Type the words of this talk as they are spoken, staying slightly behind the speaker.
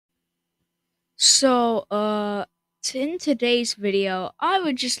In today's video, I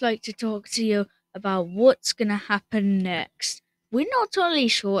would just like to talk to you about what's gonna happen next. We're not totally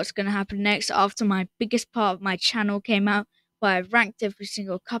sure what's gonna happen next after my biggest part of my channel came out, where I ranked every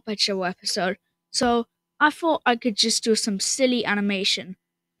single Cuphead Show episode. So I thought I could just do some silly animation.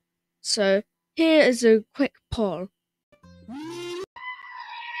 So here is a quick poll.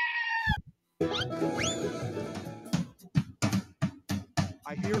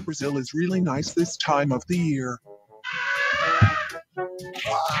 I hear Brazil is really nice this time of the year.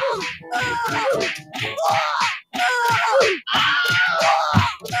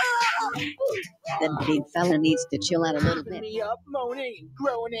 That big fella needs to chill out a little bit. Me up, moaning and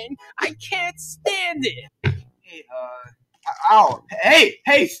groaning. I can't stand it. Hey, ow.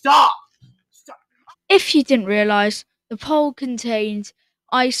 Hey, stop! Stop. If you didn't realize, the poll contained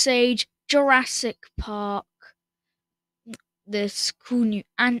Ice Age, Jurassic Park, this cool new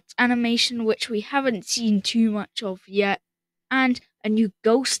ant animation which we haven't seen too much of yet, and a new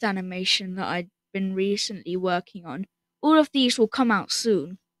ghost animation that I've been recently working on. All of these will come out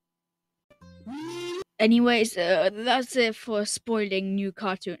soon. Anyways, that's it for spoiling new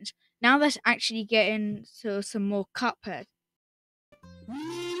cartoons. Now let's actually get into some more Cuphead.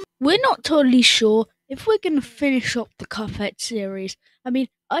 We're not totally sure if we're gonna finish up the Cuphead series. I mean,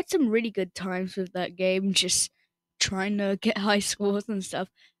 I had some really good times with that game, just trying to get high scores and stuff.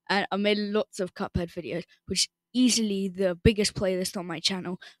 And I made lots of Cuphead videos, which is easily the biggest playlist on my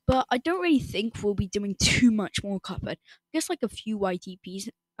channel. But I don't really think we'll be doing too much more Cuphead. Just like a few YTPs,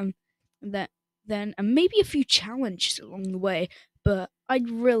 and maybe a few challenges along the way. But I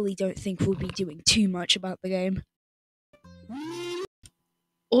really don't think we'll be doing too much about the game.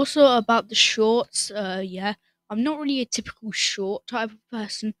 Also about the shorts, yeah, I'm not really a typical short type of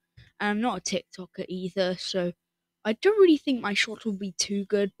person, and I'm not a TikToker either, so I don't really think my shorts will be too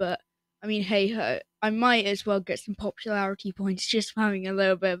good, but I mean, hey ho, I might as well get some popularity points just for having a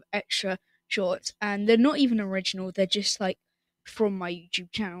little bit of extra shorts, and they're not even original, they're just like from my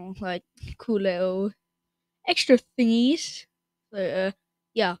YouTube channel, like cool little extra thingies. So,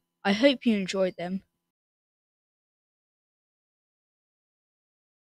 yeah, I hope you enjoyed them.